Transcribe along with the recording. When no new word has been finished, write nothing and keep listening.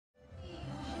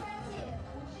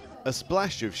A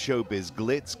splash of showbiz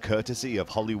glitz courtesy of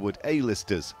Hollywood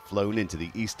A-listers flown into the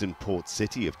eastern port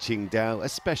city of Qingdao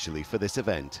especially for this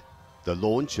event. The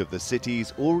launch of the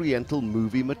city's Oriental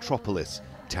movie metropolis,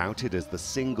 touted as the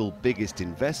single biggest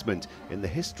investment in the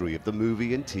history of the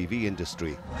movie and TV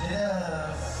industry.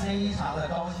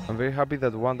 I'm very happy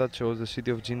that Wanda chose the city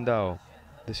of Qingdao.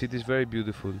 The city is very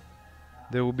beautiful.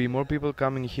 There will be more people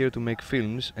coming here to make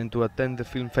films and to attend the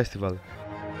film festival.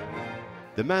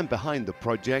 The man behind the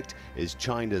project is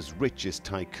China's richest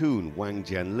tycoon, Wang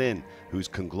Jianlin, whose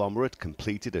conglomerate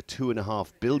completed a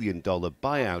 $2.5 billion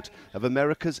buyout of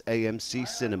America's AMC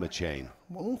cinema chain.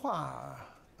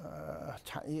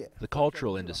 The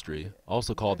cultural industry,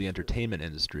 also called the entertainment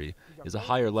industry, is a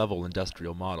higher-level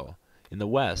industrial model. In the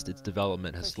West, its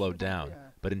development has slowed down,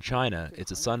 but in China,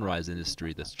 it's a sunrise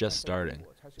industry that's just starting.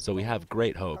 So we have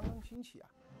great hope.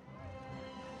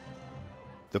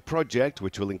 The project,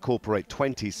 which will incorporate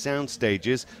 20 sound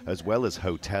stages, as well as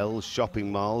hotels,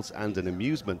 shopping malls and an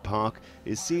amusement park,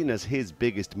 is seen as his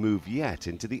biggest move yet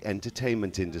into the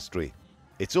entertainment industry.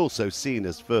 It's also seen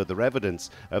as further evidence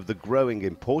of the growing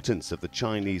importance of the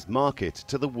Chinese market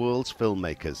to the world's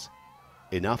filmmakers.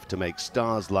 Enough to make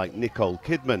stars like Nicole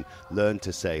Kidman learn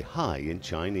to say hi in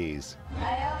Chinese.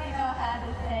 I only know how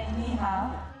to say ni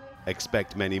hao.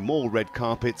 Expect many more red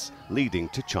carpets leading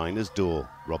to China's door.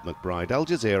 Rob McBride, Al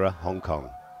Jazeera, Hong Kong.